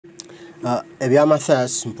Ebya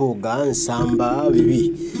Mathias Mpuuga nsamba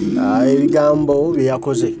bibi ebigambo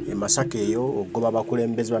byakoze Masaka eyo Okugoba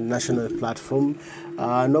Abakulembeze wa National Platform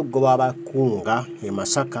n'okugoba abakunga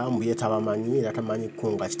Masaka mbuyeta bamanyi era tamanyi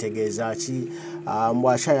kunga kitegeeza ki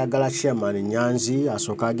mbwasha yagala chairman Nyanzi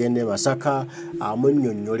asoka agende Masaka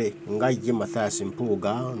amunnyonnyole nga ye Mathias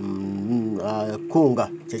Mpuuga kunga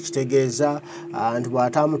kitegeeza nti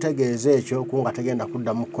bw'atamutegeeza ekyo kunga tegenda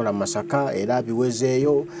kuddamu kukola Masaka era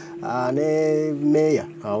biwezeeyo ne meya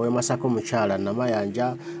we Masaka omukyala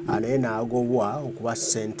Namayanja naye n'agobwa okuba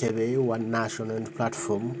ssentebe wa National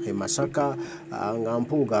Platform Masaka nga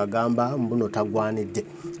Mpuuga agamba mbuno tagwanidde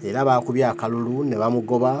era bakubye akalulu ne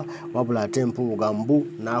bamugoba wabula ate Mpuuga mbu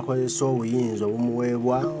n'akozesa obuyinza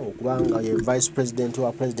obumuweebwa okuba nga ye vice president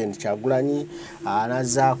wa president Kyagulanyi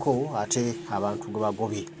anazaako ate abantu gwe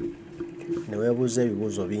bagobye ne weebuuza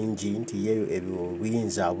ebibuuzo bingi nti ye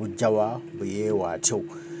obuyinza bujjawa buyeewa atyo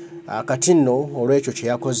kati nno olw'ekyo kye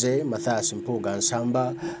yakoze Mathias Mpuuga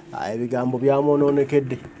nsamba ebigambo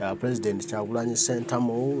byamwononekedde president Kyagulanyi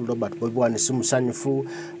Ssentamu Robert Bobwan si musanyufu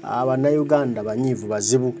Bannayuganda banyiivu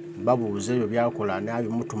bazibu babuuza ebyo byakola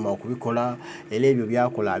n'abimutuma okubikola era ebyo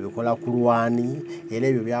byakola abikola ku lwani era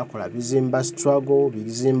ebyo byakola bizimba struggle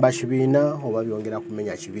bizimba kibiina oba byongera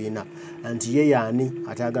kumenya kibiina nti ye yaani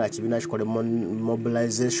atayagala kibiina kikole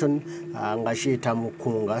mobilization nga kiyita mu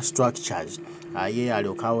kunga structures ye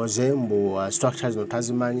aliokawoze mbu structures no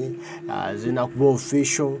tazimanyi zina kuba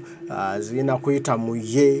official zina kuyita mu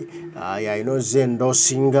ye yayina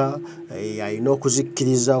zendosinga yayina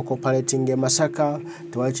okuzikkiriza okoperating Masaka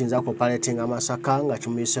tewakiyinza koperating Masaka nga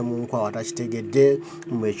kimuyise mu nkwa watakitegedde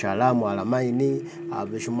mu ekyalamu alamaini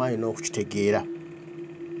abekimanyi n'okukitegeera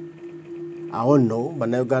awo nno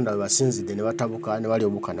Bannayuganda basinzidde ne batabuka ne bali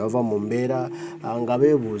obuka ne bava mu mbeera nga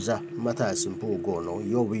beebuuza Mathias Mpuuga ono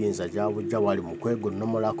y'obuyinza gyabujja wali mu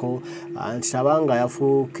kwegonnomolako nti abanga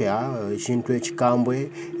yafuuka ekintu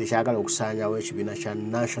ekikambwe ekyagala okusaanyawo ekibiina kya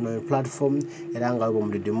National Platform era nga we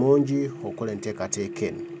mulidi mungi okola enteekateeka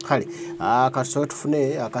eno kale kasooka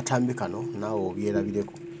tufune akatambi kano naawe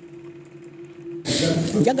obyerabireko.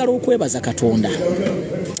 Njagala okwebaza Katonda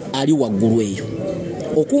ali waggulu eyo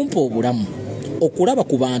okumpa obulamu okulaba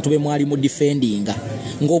ku bantu be mwali mu defendinga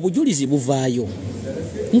ng'obujulizi buvaayo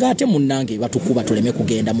ng'ate munnange batukuba tuleme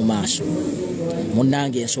kugenda mu maaso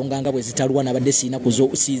munnange ensonga nga bwe zitalwa nabadde siina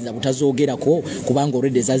kuziza butazoogerako kubanga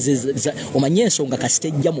already omanye ensonga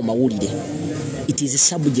kasitejja mu mawulire it is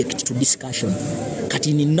subject to discussion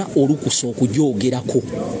kati nina olukusa okujoogerako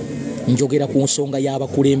njogera ku nsonga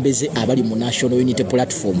y'abakulembeze abali mu National Unity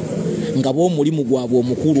Platform nga b'omulimu gwabwe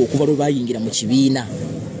omukulu okuva lwe bayingira mu kibiina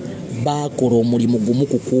bakola omulimu gumu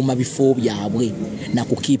kukuuma bifo byabwe na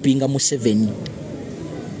kukiipinga mu 7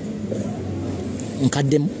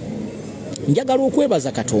 nkaddemu njagala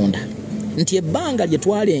okwebaza Katonda nti ebbanga lye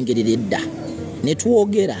twalengerera edda ne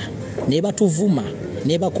twogera ne batuvuma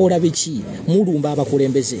ne bakola biki mulumba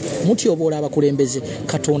abakulembeze mutyoboola abakulembeze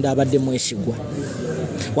Katonda abadde mwesigwa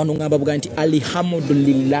wano ngamba buga nti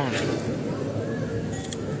alhamdulillah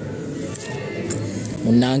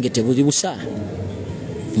munange tebuli busa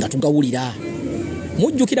nga tugawulira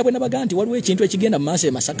mujjukira bwe nabaga nti waliwo ekintu ekigenda mu maaso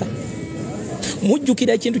e Masaka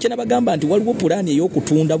mujjukira ekintu kye nabagamba nti waliwo pulaani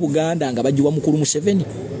ey'okutunda Buganda nga bagiwa mukulu mu 7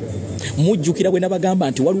 mujjukira bwe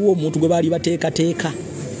nabagamba nti waliwo omuntu gwe baali bateekateeka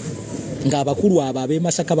nga abakulu abo ab'e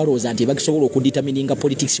Masaka balowooza nti bakisobola okuditamininga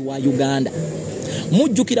politics wa Uganda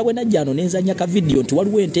mujjukira bwe najjano nenzanya ka video nti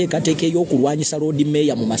waliwo enteekateeka ey'okulwanyisa road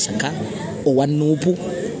mayor mu Masaka owa Nuupu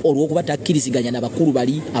olw'okuba takkiriziganya n'abakulu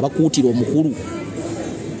bali abakuutira omukulu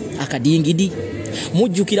akadingidi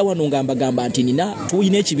mujjukira wano ngamba nti nina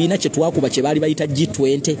tuyina ekibiina kye twakuba kye baali bayita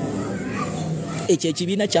G20 ekyo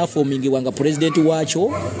ekibiina kyafoomingibwa nga president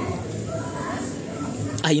waakyo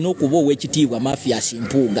ayina okuba ow'ekitiibwa Mathias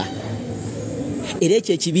Mpuuga era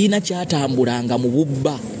ekyo ekibiina kyatambulanga mu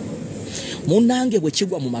bubba munnange bwe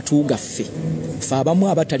kigwa mu matu gaffe ffe abamu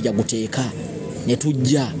abatalya guteeka ne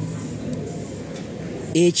tujja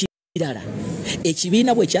ekirala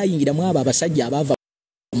ekibiina bwe kyayingiramu abo abasajja abaava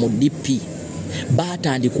mu DP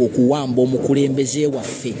batandika okuwamba omukulembeze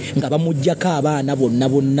waffe nga bamujjako abaana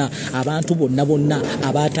bonna abantu bonna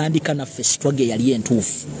abatandika naffe struggle yali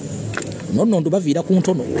entuufu nonno baviira ku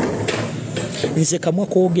ntono nze kamwa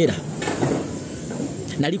koogera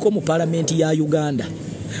naliko mu parliament ya Uganda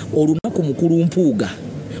olunaku mukulu Mpuuga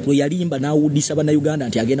lwe yalimba n'awuddisa Bannayuganda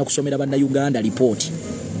nti agenda kusomera Bannayuganda report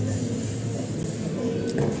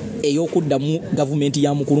ey'okuddamu gavumenti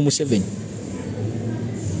ya mukulu Museveni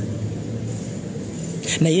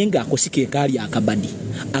naye ng'akosike kaali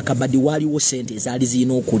akabadi waliwo sente ezaali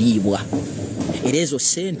zirina okuliibwa era ezo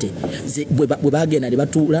sente bwe bagenda ne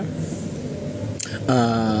batuula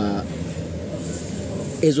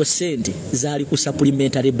ezo sente zaali ku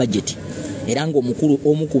supplementary budget era nga omukulu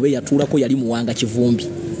omukube yatuulako yali Muwanga Kivumbi.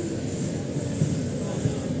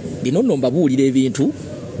 Bino nno mbabuulira ebintu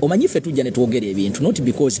omanyi ffe tujja ne twogera ebintu not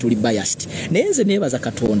because tuli biased, naye nze neebaza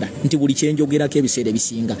Katonda nti buli kyenjogerako ebiseera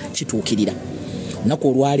ebisinga kituukirira. Naku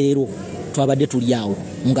olwaleero twabadde tuli awo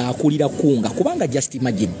ng'akulira Kunga, kubanga just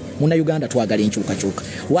imagine Munnayuganda twagala enkyukakyuka.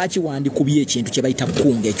 Lwaki wandikubye ekintu kye bayita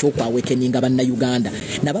Kunga ekyokwawekeninga Bannayuganda?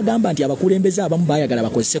 Nabagamba nti abakulembeze abamu baayagala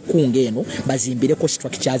bakozese Kunga eno bazimbireko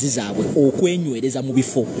structures zaabwe okwenywereza mu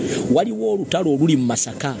bifo. Waliwo olutalo oluli mu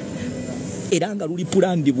Masaka era nga luli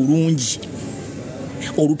pulandi bulungi.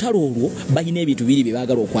 Olutalo olwo balina ebintu biri bye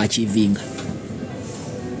baagala okwachivinga.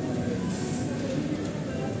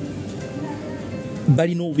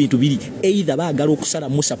 Balina ebintu biri either baagala okusala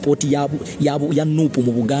mu support ya nupu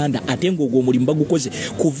mu Buganda ate ng'ogwo omulimu bagukoze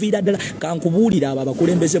kuviira ddala. Kankubuulira abo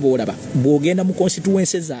abakulembeze boolaba bw'ogenda mu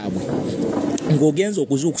constituency zaabwe ng'ogenza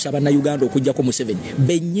okuzuukusa Bannayuganda okuggyako Museveni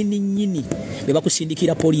bennyini be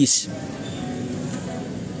bakusindikira poliisi.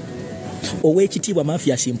 Owekitiibwa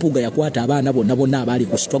Mathias Mpuuga yakwata abaana bonna abaali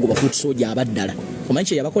ku struggle bafuuti soja abaddala. Omanyi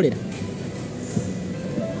kye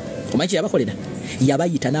yabakolera?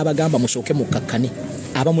 Yabayita n'abagamba musooke mukakkane,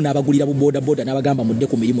 abamu n'abagulira bu boda n'abagamba mudde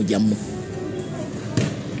ku mirimu gyammwe.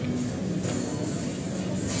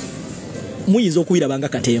 Muyinza okubirabanga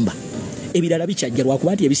Katemba, ebirala bikyajja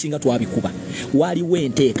lwakuba nti ebisinga twabikuba. Waaliwo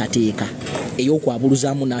enteekateeka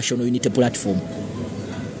ey'okwabuluzaamu National Unity Platform,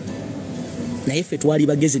 naye ffe twali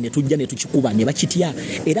bagezi ne tujja ne tukikuba ne bakitya.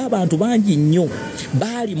 Era abantu bangi nnyo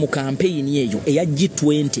baali mu kampeyini eyo eya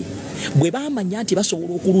G20 bwe baamanya nti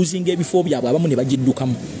basobola okuluzinga ebifo byabwe abamu ne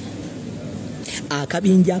bagiddukamu.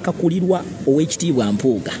 Akabinja akakulirwa Owekitiibwa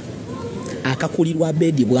Mpuuga, akakulirwa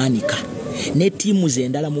Abedi Bwanika ne ttiimu ze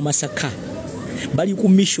endala mu Masaka bali ku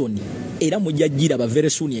mission era mujjajjira ba very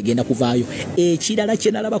soon egenda kuvaayo. Ekirala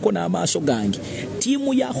kye nalabako n'amaaso gange,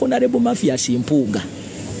 ttiimu ya Honorable Mathias Mpuuga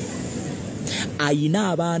ayina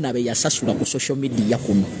abaana be yasasula ku social media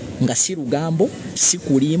kuno nga si lugambo, si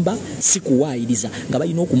kulimba, si kuwaayiriza, nga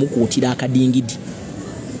balina okumukuutira akadingidi.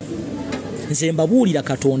 Nze mbabuulira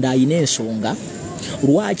Katonda ayina ensonga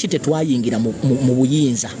lwaki tetwayingira mu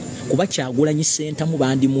buyinza, kuba Kyagulanyi Ssentamu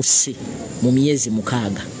bandimusse mu myezi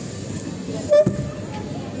 6.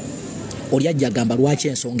 Oli ajja agamba lwaki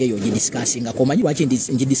ensonga eyo gidiscussingako. Omanyi lwaki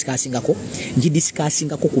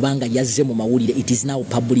ngidiscussingako kubanga yazze mu mawulire. It is now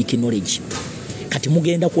public knowledge. Kati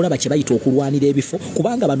mugenda kulaba kye bayita okulwanira ebifo,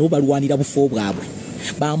 kubanga bano balwanira bufo bwabwe.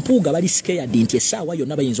 Bampuuga bali scared nti essaawa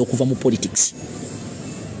yonna bayinza okuva mu politics.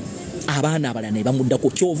 Abaana abalala ne bamuddako.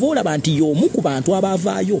 Kyova olaba nti y'omu ku bantu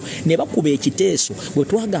abaavaayo ne bakuba ekiteeso bwe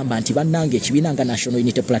twagamba nti bannange ekibiina nga National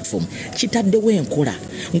Unity Platform kitaddewo enkola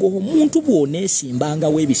ng'omuntu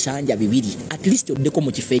bw'oneesimbangawo ebisanja 2 at least oddeko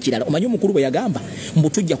mu kifo ekirala. Omanyi omukulu bwe yagamba mbu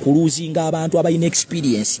tujja kuluuzinga abantu abalina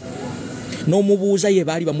experience. N'omubuuza ye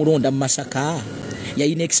baali bamulonda mu Masaka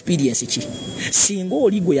yalina experience ki? Singa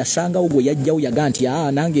oli gwe yasangawo gwe yajjawo yaga nti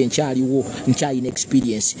nange nkyalina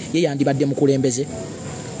experience, ye yandibadde mukulembeze.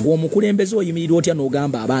 Ng'omukulembeze oyimirirwa otya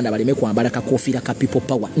n'ogamba abaana baleme kwambala kakofiira ka people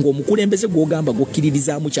power, ng'omukulembeze gw'ogamba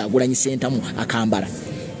gw'okkiririzaamu Kyagulanyi Ssentamu akambala.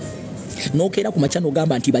 N'okeera ku makya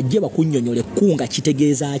n'ogamba nti bajje bakunnyonnyole Kunga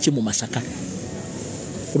kitegeeza ki mu Masaka.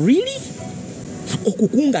 Really?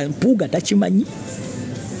 Okukunga Mpuuga takimanyi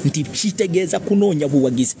nti kitegeeza kunoonya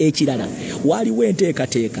buwagizi. Ekirala waaliwo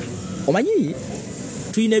enteekateeka. Omanyi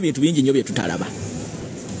tulina ebintu bingi nnyo bye tutalaba,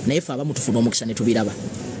 naye ffe abamu tufuna omukisa ne tubiraba.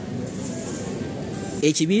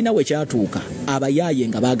 Ekibiina we kyatuuka abayaaye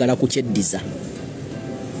nga baagala kukyeddiza.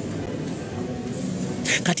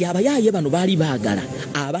 Kati abayaaye bano baali baagala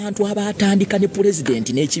abantu abaatandika ne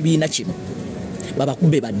pulezidenti n'ekibiina kino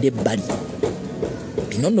babakube badde ebbali.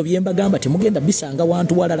 Bino nno bye mbagamba temugenda bisanga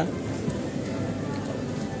wantu walala.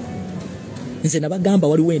 Nze nabagamba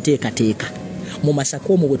waliwo enteekateeka mu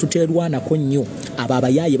Masaka omwo bwe tuteerwanako nnyo. Abo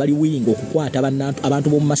abayaaye bali wiringa okukwata abantu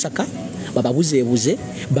b'omu Masaka bababuzeebuze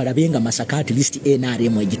balabe nga Masaka at least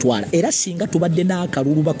NRM egitwala. Era singa tubadde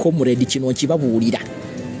n'akalulu ba comrade kino nkibabuulira,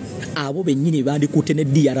 abo bennyini bandikutte ne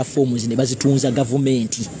DR forms ne bazitunza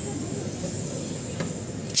gavumenti.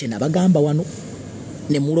 Kye nabagamba wano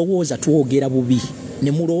ne mulowooza twogera bubi,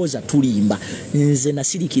 ne mulowooza tulimba. Nze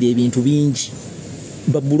nasirikira ebintu bingi.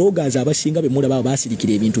 Babulogazi abasinga be mulaba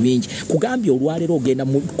basirikira ebintu bingi. Kugambye olwaleero ogenda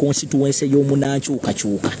mu constituency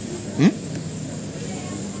y'omunankyukakyuka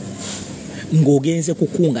ng'ogenze ku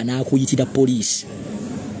Kunga n'akuyitira poliisi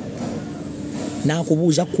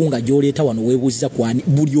n'akubuuza Kunga gy'oleeta wano weebuuziza kwani.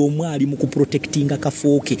 Buli omu ali mu kuprotectinga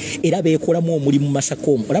kafooke era beekolamu omulimu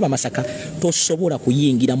Masaka omwo. Olaba Masaka tosobola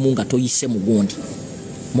kuyingiramu nga toyise mu gundi.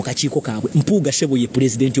 mukakiiko kaabwe Mpuuga Sebo ye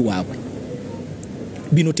president waabwe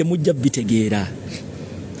bino temujja bitegeera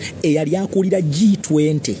eyali akulira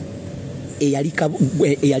G20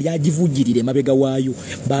 eyali agivujjirire mabega waayo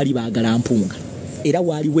baali baagala Mpuuga era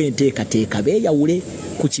waaliwo enteekateeka beeyawule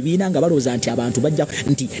ku kibiina nga balooza nti abantu bajja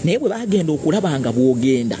nti naye bwe bagenda okulaba nga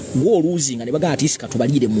bwogenda ng'oluuzinga ne bagaa ati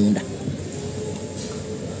katubaliire munda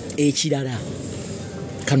ekirala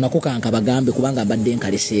kanako kanka bagambe kubanga mbadde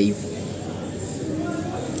nkaleseeyo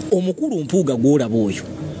omukulu Mpuuga gw'olaba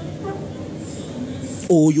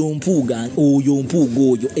oyo Mpuuga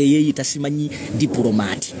oyo eyeeyita simanyi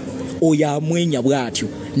diplomaati oyo amwenya bw'atyo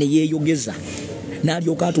ne yeeyogeza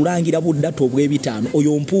n'alyoka atulangira buddatu obw'ebitaano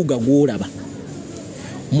oyo Mpuuga gw'olaba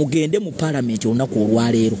mugende mu parliament olunaku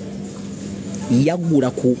olwaleero yaggula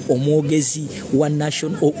ku omwogezi wa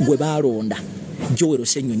national gwe baalonda Joel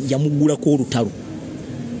Ssenyonyi yamuggulako olutalo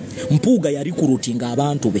Mpuuga yali ku rutinga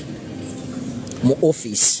abantu be mu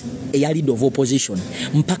office eya leader of opposition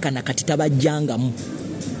mpaka nakati tabajjangamu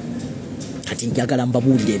kati njagala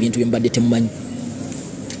mbabuulire ebintu bye mbadde temumanyi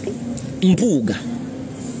Mpuuga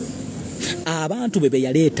abantu be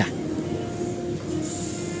yaleeta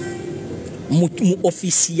mu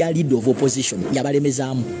office ya leader of opposition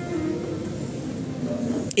yabalemezaamu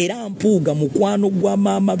era Mpuuga mukwano gwa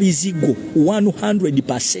maama Bizigo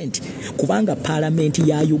 100% kubanga parliament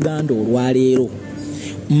ya Uganda olwaleero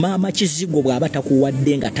maama Kizigo bw'aba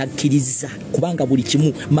takuwadde nga takkiriza kubanga buli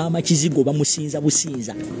kimu maama Kizigo bamusinza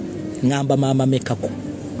businza ngamba maama mekako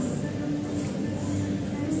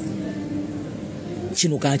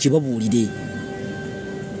kino kankibabuulire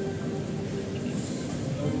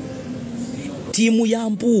tiimu ya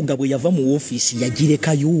Mpuuga bwe yava mu office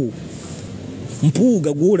yagirekayo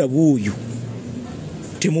Mpuuga gw'olaba oyo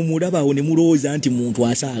temumulabawo ne mulowooza nti muntu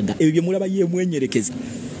asaaga ebyo bye mulaba yeemwenyerekeza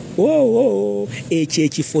ekyo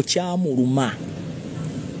ekifo kyamuluma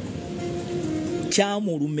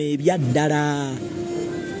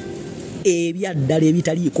ebyaddala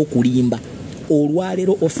ebitaliiko kulimba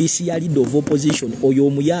olwaleero office ya leader of opposition oyo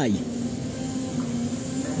omuyaayi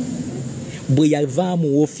bwe yava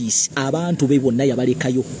mu office abantu be bonna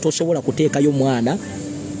yabalekayo tosobola kuteekayo mwana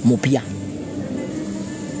mupya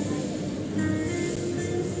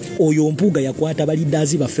oyo Mpuuga yakwata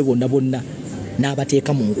balidaazi baffe bonna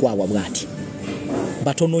n'abateeka mu nkwawa bw'ati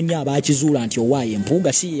batono nnyo abaakizuula nti owaaye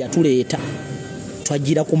Mpuuga si yatuleeta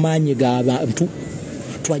twajjira ku maanyi g'abantu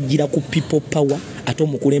twajjira ku people power ate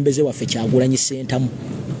omukulembeze waffe Kyagulanyi Ssentamu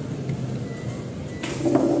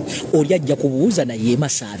oli ajja kubuuza naye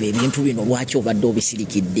Masaba ebintu bino lwaki obadde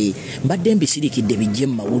obisirikidde mbadde mbisirikidde bijje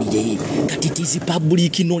mu mawulire kati tizi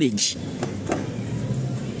public knowledge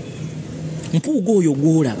Mpuuga oyo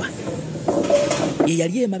gw'olaba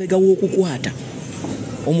yali emabega w'okukwata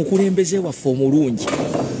omukulembeze waffe omulungi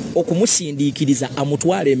okumusindiikiriza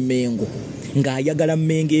amutwale Mmengo ng'ayagala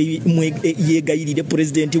Mmengo yeegayirire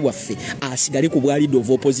pulezidenti waffe asigale ku bwa leader of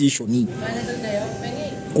opposition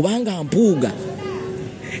kubanga Mpuuga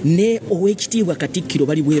ne ow'ekitiibwa Katikkiro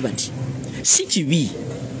bali bwe bati si kibi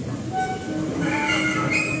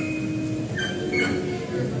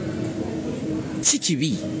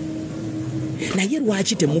naye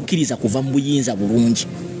lwaki temukkiriza kuva mu buyinza bulungi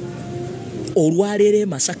olwaleero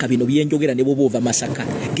Masaka bino byenjogera ne bwoba ova Masaka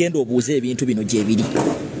genda obuuze ebintu bino gye biri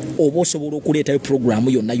oba osobola okuleetayo programu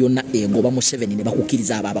yonna egoba mu 7 ne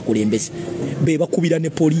bakukkiriza abo abakulembeze be bakubira ne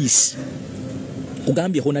poliisi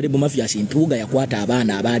kugambye Honorable Mathias Mpuuga yakwata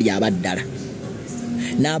abaana abaali abaddala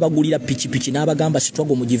n'abagulira pikipiki n'abagamba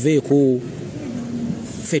sitwago mugiveeko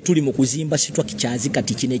ffe tuli mu kuzimba sitwa kikyazi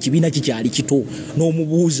kati kino ekibiina kikyali kito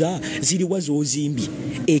n'omubuuza ziriwa z'ozimbye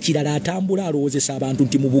ekirala atambula alowoozesa abantu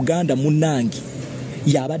nti mu Buganda munnange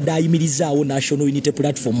yabadde ayimirizaawo National Unity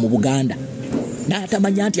Platform mu Buganda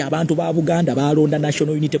n'atamanya nti abantu ba Buganda balonda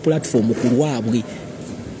National Unity Platform ku lwabwe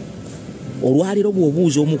olwaleero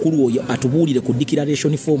bw'obuuza omukulu oyo atubuulire ku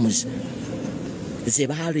declaration forms ze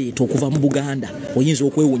baaleeta okuva mu Buganda oyinza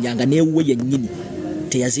okwewuunyanga n'ewuwe yennyini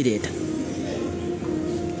teyazireeta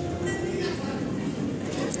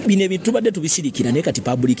bino ebintu tubadde tubisirikira naye kati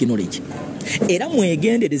public knowledge era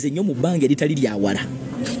mwegendereze nnyo mu bbanga eritali lyawala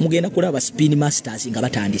mugenda kulaba spin masters nga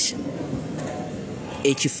batandise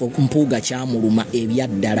ekifo Mpuuga kyamuluma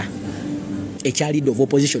ebyaddala ekya leader of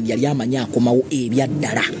opposition yali amanya akomawo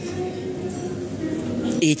ebyaddala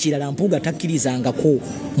ekirala Mpuuga takkirizangako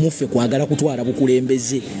muffe kwagala kutwala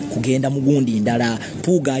bukulembeze kugenda mugundi ndala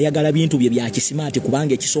Mpuuga ayagala bintu bye bya kisimaati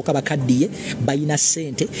kubanga ekisooka bakaddiye bayina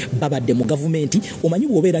ssente babadde mu gavumenti omanyi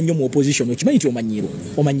bw'obeera nnyo mu opposition okimanyi nti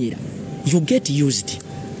omanyira you get used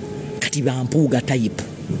kati ba Mpuuga type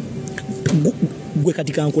gwe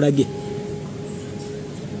kati kankulage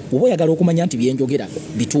oba oyagala okumanya nti byenjogera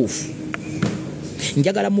bituufu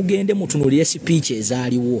njagala mugende mutunulire speech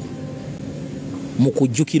ezaaliwo mu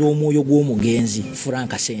kujjukira omwoyo gw'omugenzi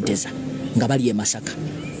Frank Senteza nga bali e Masaka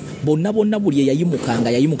bonna buli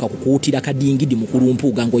eyayimukanga yayimuka kukuutira kadingidi mukulu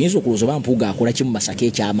Mpuuga ng'oyinza okulowooza oba Mpuuga akola ki mu Masaka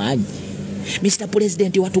ekyamaanyi. Mr.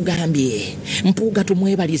 President watugambye Mpuuga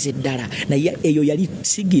tumwebalize ddala naye eyo yali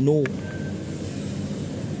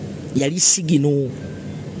sigino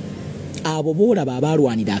abo boolaba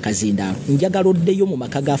abalwanira akazindaalo njagala oddeyo mu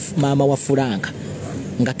maka ga maama wa Frank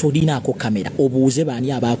nga tolinaako kamera obuuze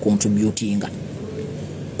baani abaakontributinga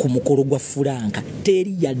ku mukolo gwa Frank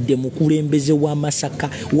teri yadde mukulembeze wa Masaka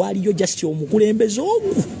waliyo just omukulembeze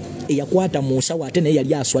ogu eyakwata mu nsawo ate naye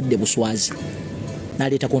yali aswadde buswazi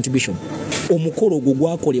n'aleeta contribution. Omukolo ogwo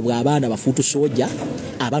gwakolebwa abaana bafuutu soja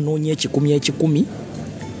abanoonya ekikumi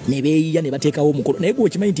ne beeyiya ne bateekawo omukolo naye gwe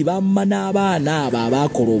okimanyi nti bamma n'abaana abo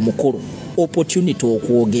abaakola omukolo opportunity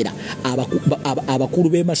okwogera abakulu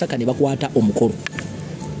b'e Masaka ne bakwata omukolo.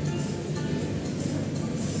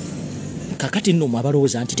 Kakati nno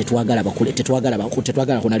abalowooza nti tetwagala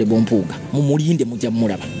Honorable Mpuuga mumulinde mujja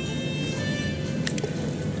mulaba.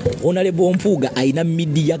 Honorable Mpuuga ayina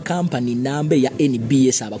media company namba ya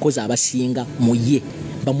NBS abakozi abasinga mu ye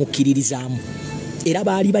bamukkiririzaamu era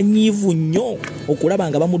baali banyiivu nnyo okulaba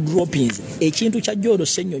nga bamudropins ekintu kya Jodo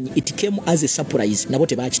Ssenyonyi it came as a surprise nabo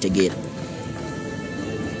tebakitegeera.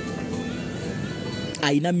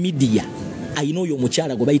 Ayina media ayina oyo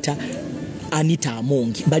omukyala gwe bayita Anita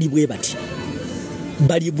Amongi bali bwe bati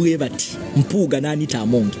Mpuuga n'Anita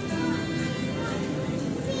Amongi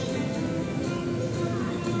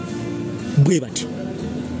bwe bati.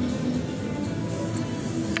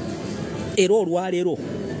 Era olwaleero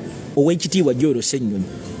ow'ekitiibwa Jodo Ssenyonyi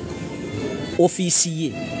ofiisi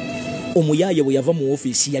ye omuyaaye bwe yava mu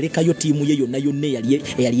ofiisi yalekayo tiimu ye yonna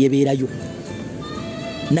eyali ebeerayo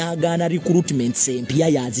n'agaana recruitments empya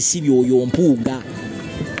yazisibye oyo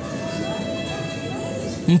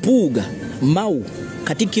Mpuuga Mau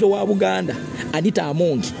Katikkiro wa Buganda Anita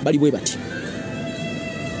Amongi bali bwe bati.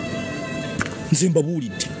 Nze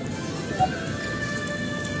mbabuulidde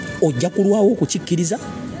ojja kulwawo okukikkiriza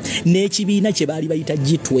n'ekibiina kye baali bayita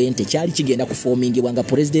G20 kyali kigenda kufoomingibwa nga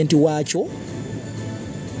pulezidenti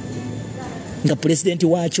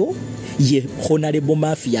waakyo ye Honorable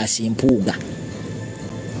Mathias Mpuuga.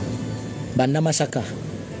 Bannamasaka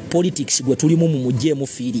politics gwe tulimu mu mujjeemu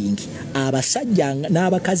feeling abasajja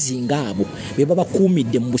n'abakazi ng'abo be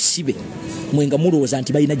babakuumidde mu busibe mwe nga mulowooza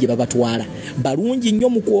nti balina gye babatwala balungi nnyo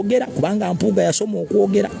mu kwogera kubanga Mpuuga yasoma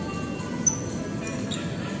okwogera.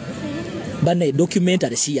 Banne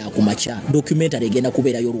documentary si ya kumacha documentary egenda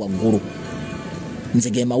kubeerayo lwaggulu nze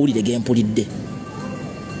ge mawulire ge mpulidde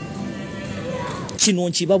kino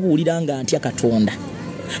nkibabuulira nga ntya Katonda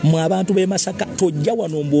mwe abantu b'e Masaka tojja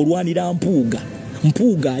wano mbolwanira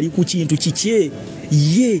Mpuuga ali ku kintu kikye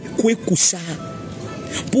ye kwekusa.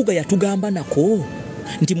 Mpuuga yatugamba nako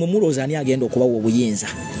nti mwe mulowooza ani agenda okubawa obuyinza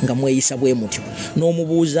nga mweyisa bwe mutyo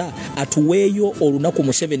n'omubuuza atuweeyo olunaku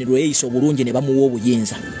Museveni lweyisa obulungi ne bamuwa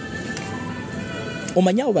obuyinza.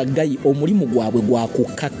 Omanyawo baggayi omulimu gwabwe gwa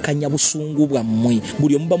kukakkanya busungu bwammwe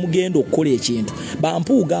buli omu bamugenda okukola ekintu.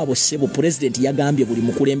 Bampuuga abo ssebo pulezidenti yagambye buli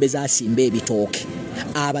mukulembeze asimba ebitooke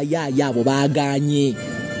abayaaya abo baaganye.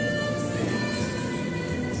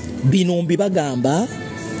 Bino mbibagamba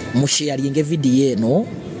musheyalinge vidiyo eno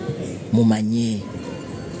mumanye.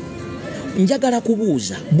 Njagala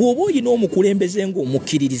kubuuza bw'oba olina omukulembeze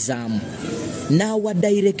ng'omukkiririzaamu n'awa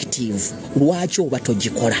directive lwaki oba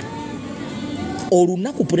togikola?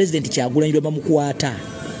 Olunaku pulezidenti Kyagulanyi lwe bamukwata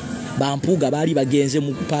Bampuuga baali bagenze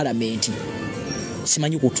mu palamenti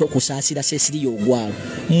simanyi kusaasira Cecilia Ogwalo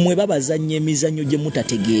mmwe babazannya emizannyo gye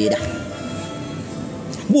mutategeera.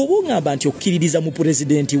 Bw'oba oŋŋamba nti okkiririza mu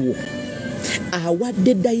pulezidenti wo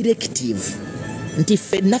awadde directive nti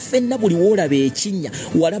ffenna buli woolaba ekinnya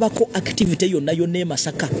walabako activity yonna e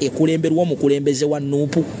Masaka ekulemberwa omukulembeze wa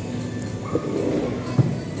Nuupu.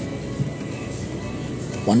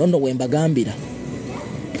 Wano nno we mbagambira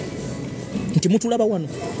nti mutulaba wano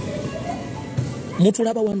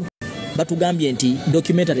batugambye nti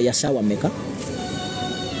documentary ya saawa meka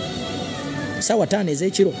saawa 5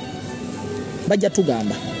 ez'ekiro bajja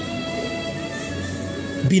tugamba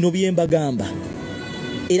bino bye mbagamba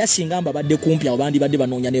era singa mbabadde kumpi abo bandi badde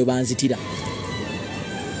banoonya ne banzitira.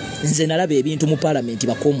 Nze nalaba ebintu mu parliament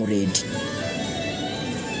bakomurenti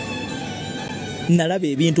nalaba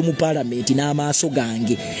ebintu mu parliament n'amaaso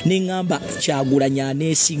gange neŋŋamba Kyagulanyi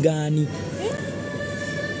aneesigaani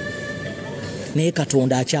naye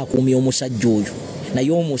Katonda akyakuumya omusajja oyo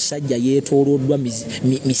naye omusajja yeetooloddwa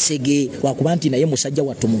misege lwakuba nti naye musajja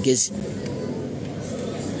wattu mugezi.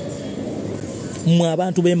 mwe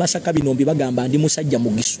abantu be Masaka binombi bagamba ndi musajja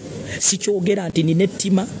mugisu sikyogera nti nine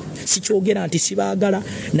ettima sikyogera nti sibaagala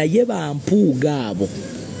naye bampuuga abo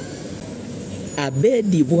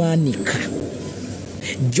Abedi Bwanika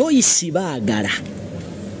Joyce baagala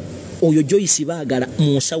oyo Joyce baagala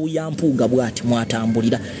mu nsawu ya Mpuuga bwati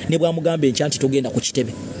mwatambulira ne bwamugambe enchanti togenda ku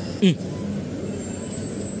kitebe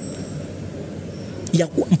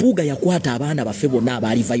Mpuuga yakwata abaana baffe bonna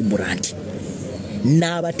abaali vibrant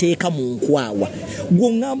n'abateeka mu nkwawa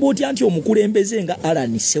gw'oŋŋamba otya nti omukulembeze nga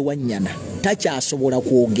Alan Sewanyana takyasobola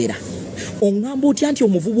kwogera oŋŋamba otya nti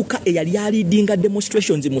omuvubuka eyali alidinga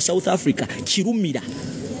demonstrations mu South Africa Kirumira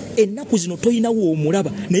ennaku zino toyinawo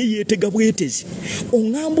omulaba naye yeetega bwetezi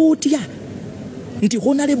oŋŋamba otya nti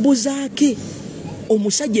Honorable Zaake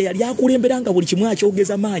omusajja yali akulembera nga buli kimu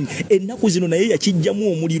akyogeza maanyi ennaku zino naye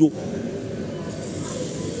yakijjamu omuliro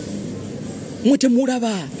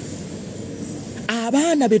mutemulaba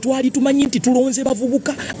abaana betwali tumanyi nti tulonze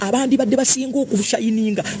bavubuka abandi badde basinga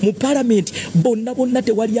okushayininga mu parliament bonna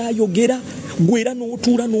tewali ayogera gwera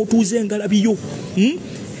n'otuula n'otuuza engalabiyo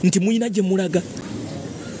nti muyina gye mulaga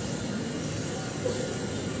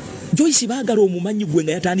Joyce baagala omumanyi gwe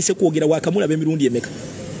nga yatandise kwogera wakamulaba emirundi emeka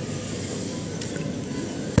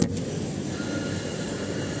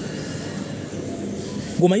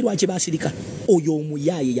gomayi lwaki basirika oyo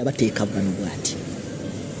omuyaaye yabateeka bwanu bwati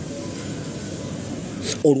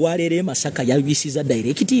olwaleero Masaka yabisiza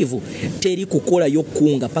directive teri kukola yo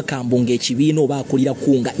Kunga paka mbonge ekibiina oba akulira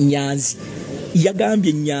Kunga Nyanzi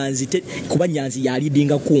yagambye Nyanzi kuba Nyanzi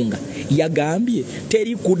yalidinga Kunga yagambye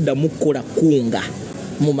teri kudda mukola Kunga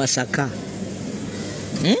mu Masaka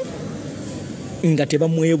nga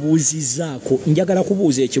tebamwebuuzizaako njagala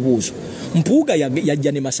kubuuza ekibuuzo Mpuuga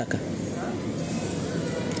yajja ne Masaka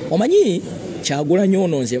omanyi kyagula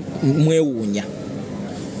nyono nze mwewuunya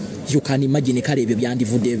you can imagine kale ebyo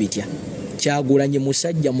byandivudde bitya Kyagulanye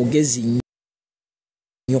musajja mugezi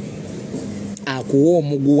nnyo akuwa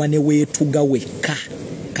omuguwa ne weetuga wekka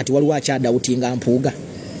kati waliwo akyadawutinga Mpuuga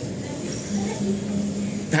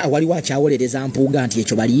waliwo akyawolereza Mpuuga nti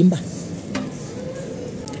ekyo balimba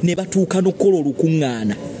ne batuuka n'okukola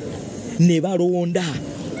olukuŋŋaana ne balonda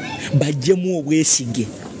bajjemu obwesige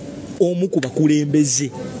omu ku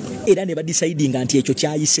bakulembeze era ne badecidinga nti ekyo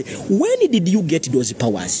kyayise. When did you get those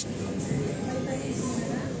powers?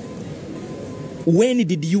 When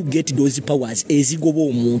did you get those powers ezigoba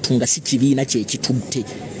omuntu nga si kibiina kyekitutte?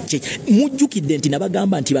 Mujjukidde nti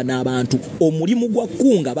nabagamba nti bano abantu omulimu gwa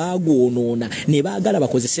Kunga baagwonoona ne baagala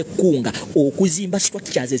bakozese Kunga okuzimba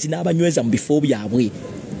structures ezinaabanyweza mu bifo byabwe.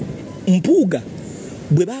 Mpuuga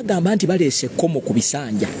bwe bagamba nti baleese ekkomo ku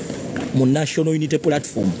bisanja mu National Unity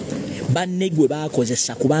Platform banne gwe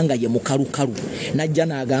baakozesa kubanga ye mukalukalu najja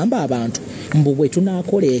n'agamba abantu mbu bwe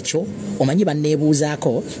tunaakola ekyo omanyi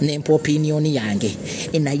banneebuuzaako n'empa opinion yange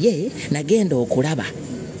naye nagenda okulaba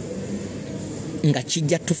nga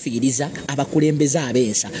kijja tufiiriza abakulembeze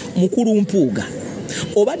abensa. Mukulu Mpuuga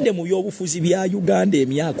obadde mu byobufuzi bya Uganda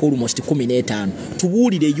emyaka almost 15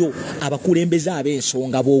 tubuulireyo abakulembeze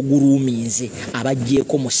ab'ensonga b'oguluuminze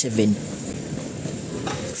abajjeeko mu 7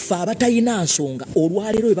 fe abatayina nsonga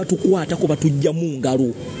olwaleero we batukwatako batujja mu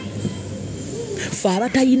ngalo. Fe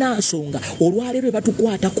abatayina nsonga olwaleero we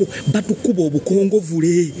batukwatako batukuba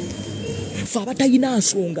obukongovule. Fe abatayina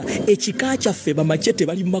nsonga ekika kyaffe bamacete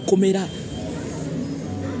bali mu makomera.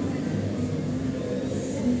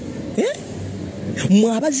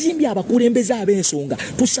 Mwe abazimbi abakulembeze ab'ensonga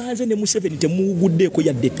tusanze ne mu 7 temuwuguddeeko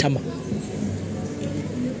yadde ettama.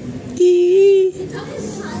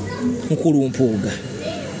 Mukulu Mpuuga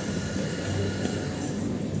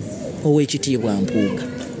ow'ekitiibwa Mpuuga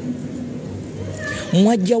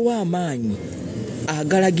mwajjawo amaanyi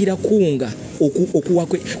agalagira Kunga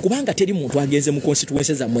okuwakwe kubanga teri muntu agenze mu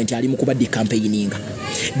constituency zammwe nti ali mu kubadde campaigninga.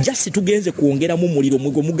 Just tugenze kuongeramu muliro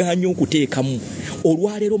mwego muganya okuteekamu.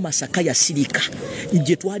 Olwaleero Masaka yasirika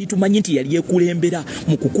gye twali tumanyi nti yali ekulembera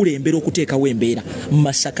mu kukulembera okuteekawo embeera.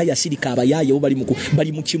 Masaka yasirika abayaaye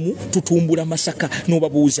bali mu kimu tutumbula Masaka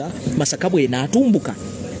n'obabuuza Masaka bwe n'atumbuka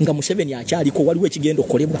nga mu 7 akyaliko waliwo ekigenda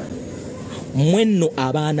okukolebwa. Mwenno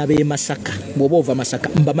abaana b'e Masaka bw'oba ova Masaka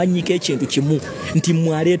mbamanyiko ekintu kimu nti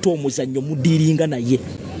mwaleeta omuzannyo mudiiringa naye.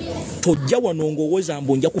 Tojja wano ng'owooza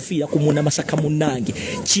mbu nja kufiira ku munnamasaka munnange.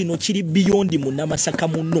 Kino kiri beyond munnamasaka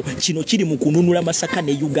munno. Kino kiri mu kununula Masaka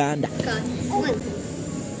ne Uganda.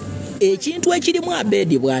 Ekintu ekirimu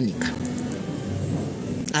Abedi Bwanika.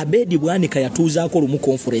 Abedi Bwanika yatuuzaako lumu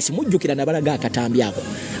conference mujjukira nabalaga akatambi ako.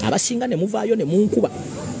 Abasinga ne muvaayo ne munkuba.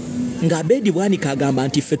 Nga Abedi Bwanika agamba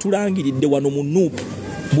nti ffe tulangiridde wano mu Nuupu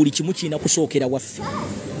buli kimu kirina kusookera waffe.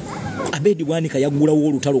 Abedi Bwanika yaggulawo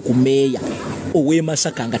olutalo ku meeya owe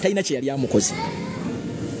Masaka nga talina kye yali amukoze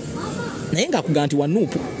naye ng'akugamba nti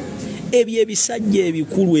Wanuupu ebyo ebisajja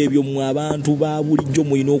ebikulu ebyo mu abantu ba bulijjo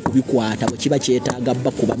mulina okubikwata bwe kiba kyetaaga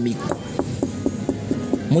bakuba miggo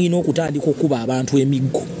mulina okutandika okuba abantu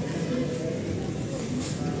emiggo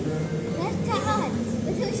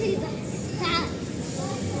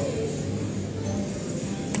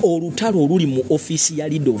olutalo oluli mu office ya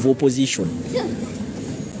leader of opposition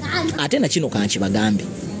ate na kino kankibagambe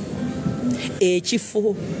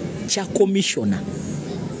ekifo kya commissioner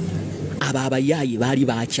ababayaayi baali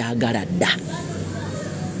bakyagala dda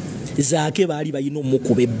Zaake baali balina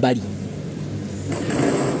omukuba ebbali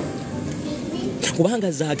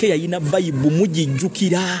kubanga Zaake yalina vibe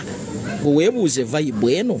mugijjukira weebuuze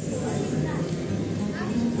vibe eno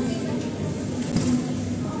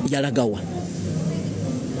yalagawa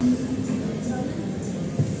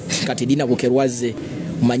kati Dina Bukerwaze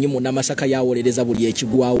manyi muna Masaka yawolereza buli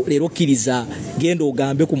ekigwawo leero kkiriza genda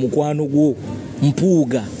ogambe ku mukwano gwo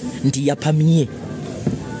Mpuuga nti yapamye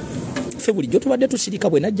ffe bulijjo tubadde tusirika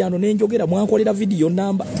bwe najjano nenjogera mwankolera video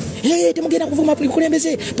namba temugenda kuvuma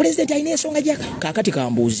Abakulembeze president alina ensonga gya kaakati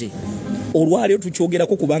kambuuze olwaleero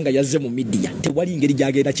tukyogerako kubanga yazze mu media tewali ngeri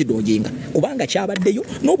gyagenda kidoojenga kubanga kyabaddeyo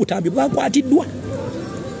n'obutambi bwakwatiddwa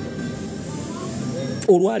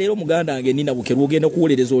olwaleero muganda wange Nina Bukerwa ogenda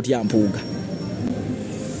kuwolereza otya Mpuuga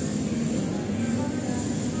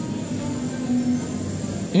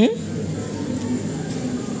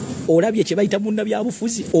olabye kye bayita munda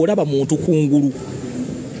byabufuzi olaba muntu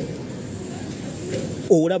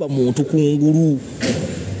kungulu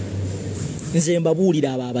nze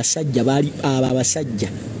mbabuulira abo abasajja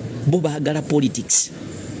bo baagala politics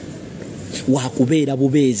wakubeera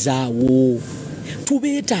bubeezaawo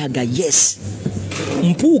tubeetaaga yes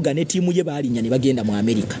Mpuuga ne tiimu ye baalinya ne bagenda mu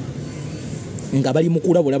America nga bali mu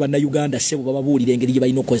kulabula bannayuganda ssebo bababuulira engeri gye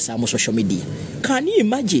balina okukozesa mu social media. Can you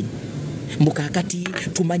imagine? Mbukakati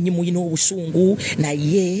tumanyi mulina obusungu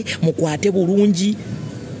naye mukwate bulungi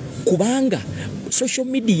kubanga social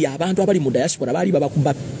media abantu abali mu diaspora bali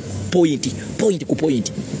babakuba point ku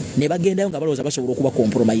point ne bagendayo nga balowooza basobola okuba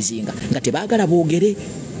compromisinga nga tebaagala boogere.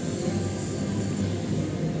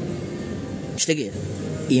 Kitegeera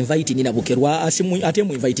invite Nina Bukerwa ate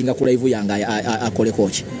mu inviting ku live yanga akole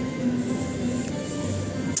coach.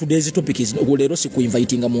 Today's topic is leero si ku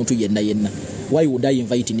inviting muntu yenna. Why would I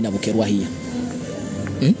invite Nina Bukerwa here?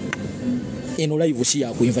 Eno live si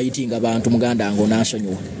ya ku inviting abantu muganda ngo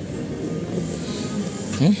nasonyiwa.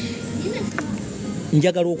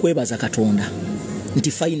 Njagala okwebaza Katonda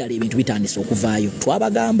nti finally ebintu bitandise okuvaayo.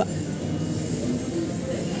 Twabagamba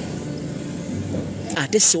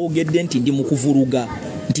ate soogedde nti ndi mukuvuruga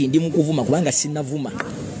nti ndi mukuvuma kubanga sinavuma.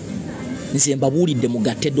 Nze mbabuulidde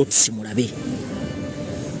mugatte dots mulabe.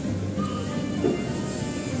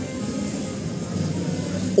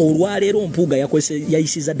 Olwaleero Mpuuga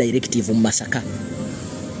yayisiza directive mu Masaka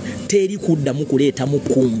teri kuddamu kuleetamu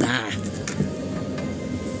Kunga.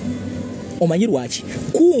 Omanyi lwaki?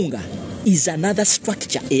 Kunga is another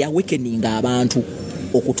structure eyawekening abantu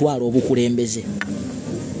okutwala obukulembeze.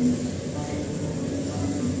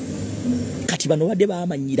 Kati bano badde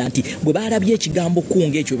baamanyira nti bwe baalabye ekigambo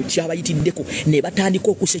Kunga ekyo kyabayitiddeko ne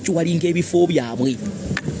batandika okusekiwalinga ebifo byabwe.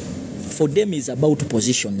 For them is about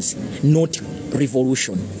positions, not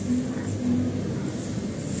revolution.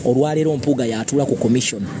 Olwaleero Mpuuga yatula ku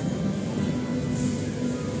commission.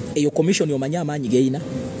 Eyo commission yomanyi amaanyi geina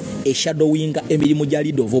shadowing emirimu gya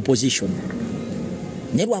leader of opposition.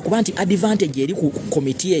 Ne lwakuba nti advantage eri ku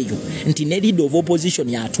committee eyo nti ne leader of opposition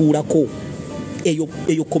yatuulako.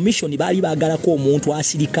 Eyo commission baali baagalako omuntu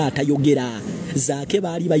asirika atayogera. Zaake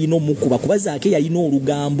baali bayina omukuba kuba Zaake yalina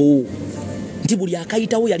olugambo. Nti buli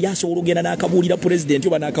akayitawo yali asobola ogenda n'akabuulira president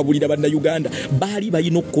oba n'akabuulira bannayuganda. Baali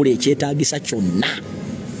balina okukola ekyetaagisa kyonna.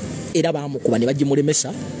 Era baamukuba ne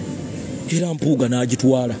bagimulemesa. Era Mpuuga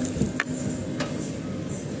n'agitwala.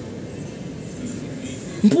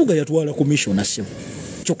 Mpuuga yatwala commissioner ssebo.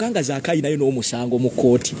 Kyokka nga Zaake alinayo n'omusango mu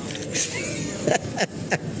kkooti.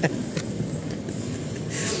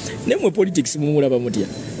 Nemwe politics mumulaba mutya.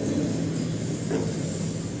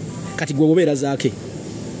 Kati gwe obeera Zaake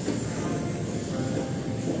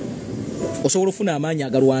osobola ofuna amaanyi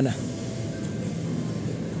agalwana.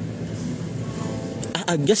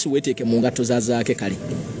 Agasi weteeke mu ngatto za Zaake kale.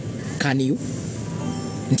 Kaniyo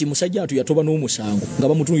nti musajja atu yatoba n'omusango nga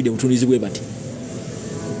bamutunidde butunizi bwe bati.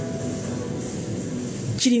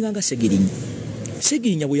 Kiringa nga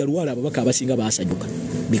Segirinya bwe yalwala ababaka abasinga baasanyuka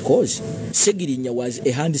because Segirinya was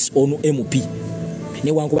a hands on MP.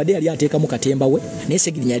 Ne wankubadde yali ateekamu katemba we naye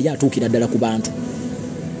Segirinya yali atuukira ddala ku bantu.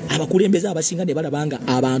 Abakulembeze abasinga ne balabanga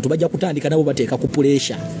abantu bajja kutandika nabo bateeka ku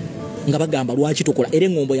pressure nga bagamba lwaki tukola era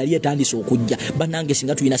engombo yali etandise okujja banange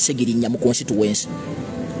singa tulina Segirinya mu constituency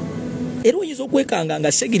era oyinza okwekanga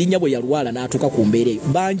nga Segirinya bwe yalwala n'atuuka ku mbeera eyo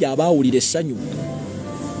bangi abaawulira essanyu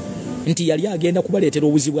nti yali agenda kubaleetera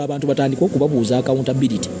obuzibu abantu batandika okubabuuza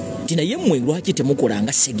accountability nti naye mmwe lwaki temukola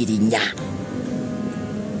nga Segirinya.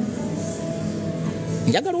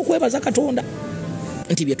 Njagala okwebaza Katonda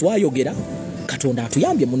nti bye twayogera Katonda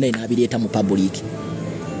atuyambye munne n'abireeta mu public.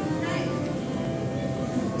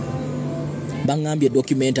 Bangambye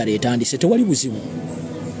documentary etandise tewali buzibu.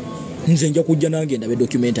 Nze nja kujja nange ndabe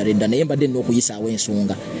documentary edda naye mbadde n'okuyisaawo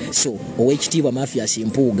ensonga. So Oweekitiibwa Mathias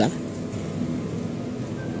Mpuuga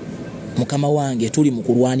mukama wange tuli mu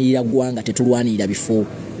kulwanirira ggwanga tetulwanirira bifo.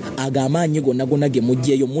 Agamaanyi gonna ge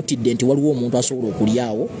mujjeeyo mutidde nti waliwo omuntu asobola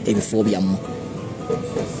okulyawo ebifo byammwe.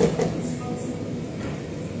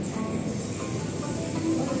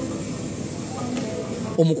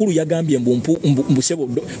 Omukulu yagambye mbusebo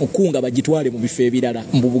Kunga bagitwale mu bifo ebirala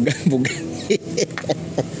mbubuga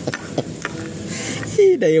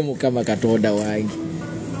naye mukama Katonda wange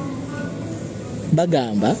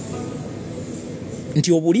bagamba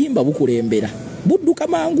nti obulimba bukulembera budduka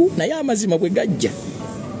mangu naye amazima bwe gajja.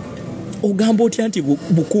 Ogamba otya nti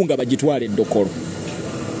Bukunga bagitwale eddokolo?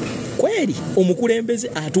 Kweri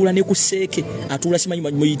omukulembeze atula ne ku seeke atula simanyi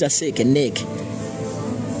muyita seeke neeke.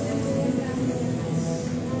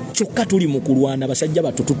 Kyokka tuli mu kulwana basajja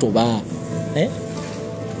batututoba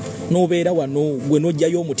nobeera wano gwe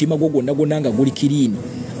nojjayo omutima gwo gwonna nga guli kiriini.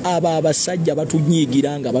 Abo abasajja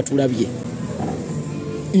batunyiigira nga batulabye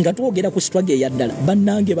nga twogera ku struggle eyaddala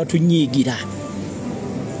bannange batunyiigira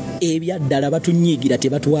ebyaddala batunyiigira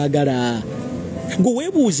tebatwagala. Gwe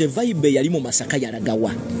weebuuze vibe yali mu Masaka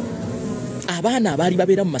yalagawa. Abaana abaali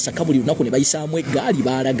babeera mu Masaka buli lunaku ne bayisaamu eggaali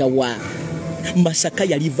baalagawa. Masaka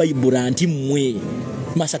yali vibrant mmwe.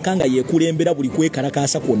 Masaka nga yekulembera buli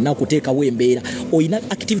kwekalakaasa kwonna kuteekawo embeera. Oyina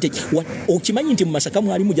activity okimanyi nti mu Masaka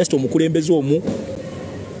mwalimu just omukulembeze omu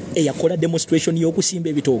eyakola demonstration y'okusimba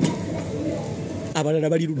ebitooke. Abalala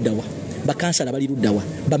bali luddawa, bakansala bali luddawa,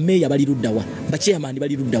 bameeya bali luddawa, bachairman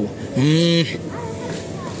bali luddawa.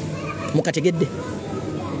 Mukategedde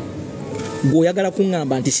ng'oyagala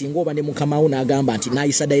kuŋŋamba nti singa oba ne mukamawo n'agamba nti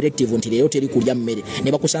naayisa directive nti leero teri kulya mmere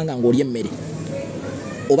ne bakusanga ng'olya emmere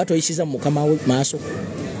oba toyisiza mu mukamawo maaso.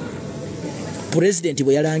 President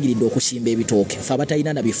bwe yalangiridde okusimba ebitooke fe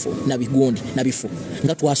abatalina na bifo na bigundi na bifo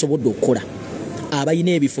nga twasobodde okukola.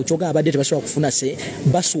 Abayina ebifo kyoga abadde tebasobola kufuna se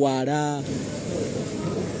baswala.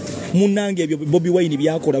 Munnange ebyo Bobi Wine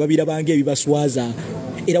byakola babirabanga ebibaswaza.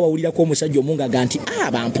 Era wawulirako omusajja omunga ganti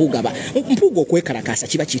Mpuuga okwekalakaasa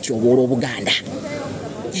kiba kiti obwola Obuganda.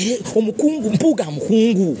 Omukungu Mpuuga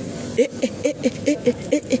mukungu.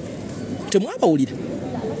 Temwabawulira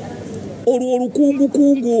olwo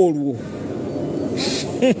olukungu olwo.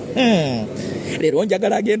 Leero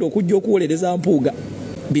njagala agenda okujja okuwolereza Mpuuga.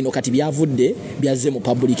 Bino kati byavudde byazze mu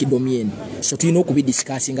public domain. So tulina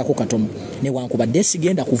okubidiscussingako katono. Newankubadde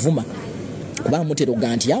sigenda kuvuma kuba mutero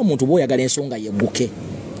ganti ya muntu bw'oyagala ensonga yegguke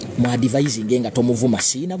mu advising nga tomuvuma.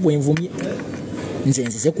 Siina gwe nvumye. Nze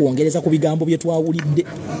nzize kuwongereza ku bigambo bye twawulidde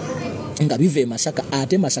nga bive Masaka.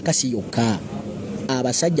 Ate Masaka si yokka.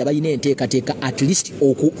 Abasajja balina enteekateeka at least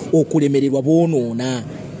okulemererwa boonoona.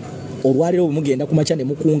 Olwaleero bwe mugenda ku makya ne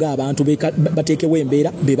mukunga abantu bateekewo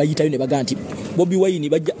embeera be bayitayo ne baga nti Bobi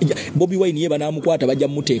Wine ye banaamukwata bajja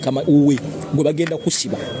muteeka uwe gwe bagenda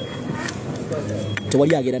kusiba.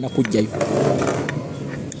 Tewali agenda na kujjayo.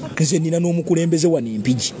 Nze nina n'omukulembeze wano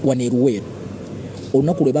Empigi wano Eruweero.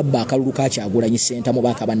 Olunaku lwe babba akalulu ka Kyagulanyi Center mu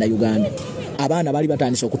baaka bannayuganda. Abaana baali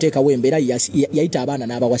batandise okuteekawo embeera yayita abaana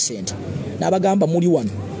n'abawa ssente. N'abagamba muli wano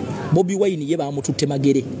Bobi Wine ye baamututte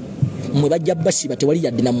magere. Mwe bajja basiba tewali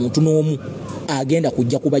yadde na muntu n'omu agenda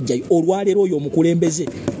kujja kubajjayo. Olwaleero oyo omukulembeze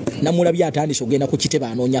namulabye atandise ogenda ku kitebe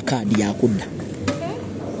anoonya kaadi yakudda.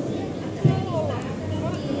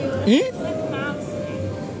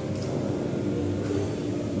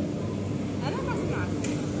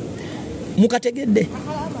 Mukategedde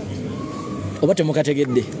oba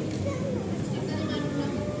temukategedde?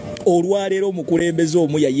 Olwaleero omukulembeze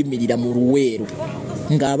omu yayimirira mu Luweero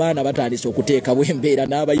ng'abaana batandise okuteekawo embeera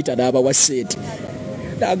n'abayita n'abawa ssente.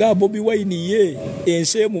 N'agamba Bobi Wine ye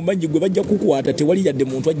ensi emumanyi gwe bajja kukwata tewali yadde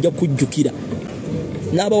muntu ajja kujjukira.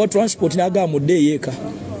 N'abawa transport n'agamba muddeeyo eka.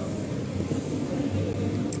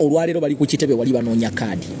 Olwaleero bali ku kitebe wali banoonya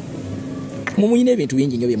kaadi. Mumuyina ebintu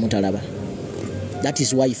bingi nnyo bye mutalaba. That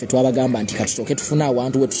is why ife twabagamba nti katusooke tufuna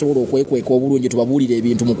awantu we tusobola okwekweka obulungi tubabuulire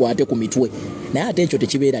ebintu mukwate ku mitwe. Naye ate ekyo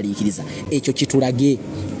tekibeeraliikiriza. Ekyo kitulage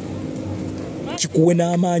kikuwe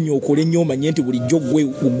n'amaanyi okole nnyo omanye nti bulijjo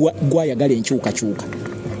gwayagala enkyukakyuka.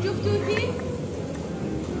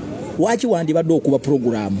 lwaki wandibadde okuba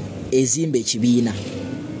program ezimba ekibiina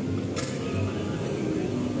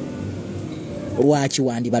lwaki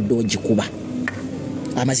wandibadde ogikuba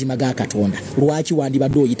amazima ga Katonda lwaki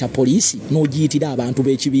wandibadde oyita poliisi n'ogiyitira abantu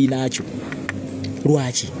b'ekibiina kyo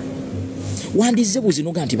lwaki wandizze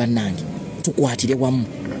buzinoga nti bannange tukwatire wamu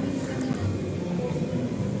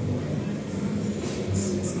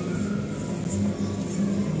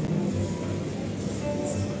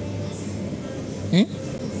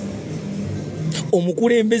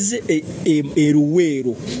omukulembeze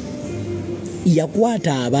eruweero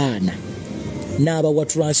yakwata abaana n'abawa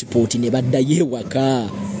transport ne baddayo ewaka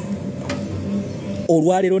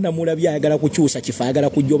olwaleero namulabye ayagala kukyusa kifo ayagala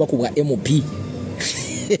kujjoba ku bwa MP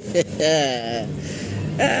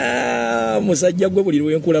musajja gwe buli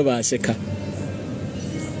lwenkulaba nseka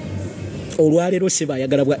olwaleero seba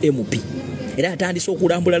ayagala bwa MP era atandise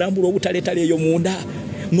okulambula obutaletale eyo munda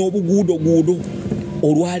n'obuguudo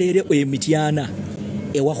olwaleero emityana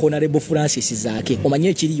ewa Honorable Francis Zaake omanye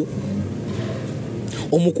ekiriyo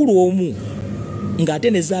omukulu omu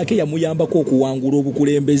ng'ate ne Zaake yamuyambako okuwangula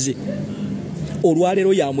obukulembeze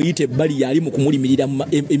olwaleero yamuyita ebbali yali mu kumulimirira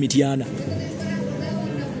emityana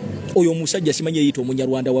oyo omusajja simanyi eyita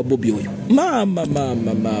omunyarwanda wa Bobi oyo mama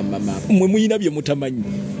mwe muyina bye mutamanyi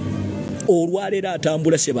olwaleero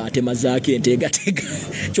atambula seba atema Zaake enteegatega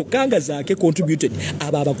kyokka nga Zaake contributed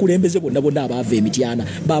abo abakulembeze bonna abaava emityana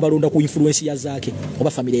babalonda ku influence ya Zaake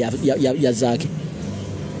oba family ya Zaake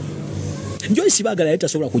Joyce bagala yali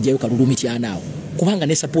tasobola kujjayo kalulu mityana awo kubanga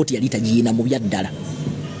ne support yali tagiina mu byaddala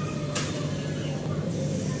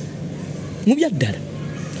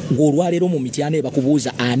ng'olwaleero mu mityana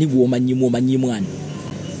ebakubuuza ani bw'omanyimu omanyimu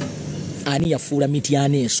ani yafuula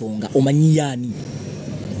mityana ensonga omanyi yaani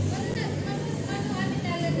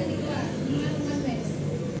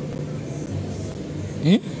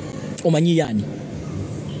omanyi yaani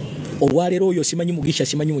olwaleero oyo simanyi Mugisha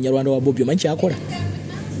simanyi munyarwanda wa Bobi omanyi kyakola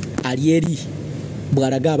ali eri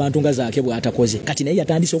bwalaga abantu nga Zaake bwatakoze kati naye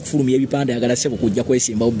yatandise okufulumya ebipande yagala sebo kujja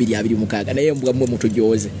kwesimbawo 226 naye mbwa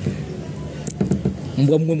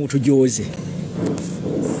mmwe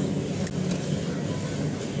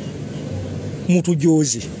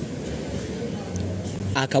mutujooze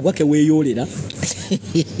akabwa ke weeyolera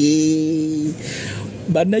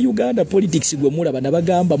banna Uganda politics gwe mulaba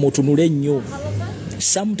nabagamba mutunule nnyo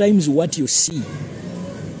sometimes what you see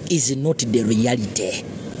is not the reality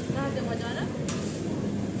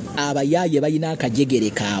abayaye bayina akajegere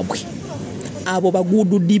kaabwe abo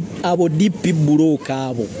bagudu abo DP buloka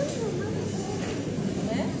abo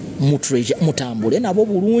mutambule nabo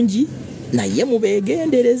bulungi naye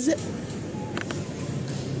mubegendereze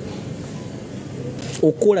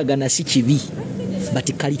okolagana si kibi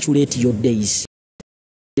but calculate your days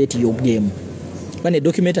your game bane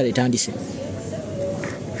documentary etandise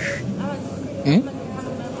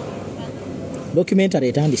documentary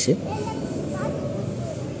etandise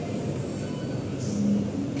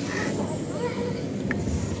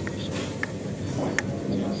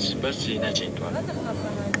basi ina kintu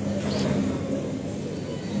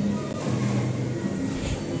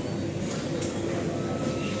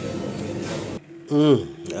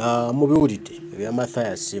mubiwulidde ebya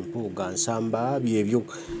Mathias Mpuuga nsamba byebyo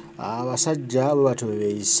abasajja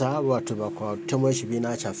bwebatubeeyisa bwebatubakwatemu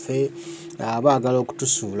ekibiina kyaffe baagala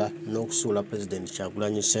okutusuula n'okusuula President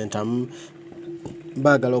Kyagulanyi Ssentamu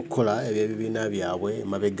baagala okukola ebyebibiina byabwe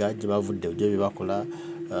mabega gye bavudde byo bye bakola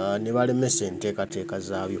ne balemesa enteekateeka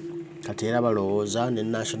zaabyo kati era balowooza ne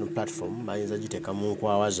national platform bayinza giteeka mu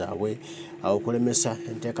nkwawa zaabwe okulemesa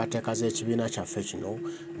enteekateeka z'ekibiina kyaffe kino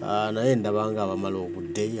naye ndabanga abamala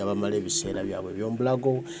obudde abamala ebiseera byabwe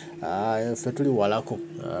by'ombulago ffe tuli walako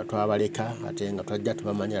twabaleka ate nga twajja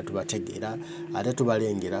tubamanyira tubategeera ate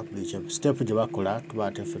tubalengera buli step gye bakola tuba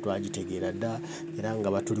ate ffe twagitegeera dda era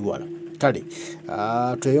nga batuli wala kale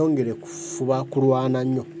tweyongere kufuba kulwana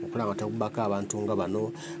nnyo okulaba tekubako abantu nga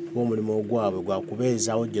bano b'omulimu ogwabwe gwa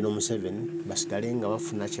kubeezaawo Gen. Museveni basigale nga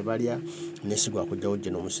bafuna kye balya nesigwa kujjawo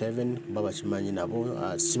Gen. Museveni kuba bakimanyi nabo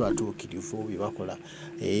si batuukirivu bye bakola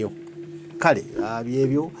eyo kale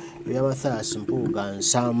byebyo ebya Mathias Mpuuga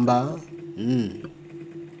nsamba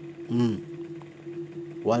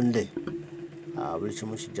one day buli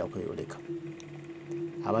kimu kijja kweyoleka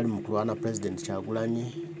abali mu kulwana President Kyagulanyi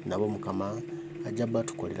nabo Mukama ajja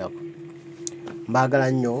batukolerako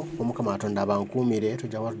mbagala nnyo omukama Katonda abankuumire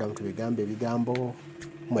tujja watuddamu tubigambo ebigambo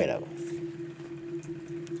mweraba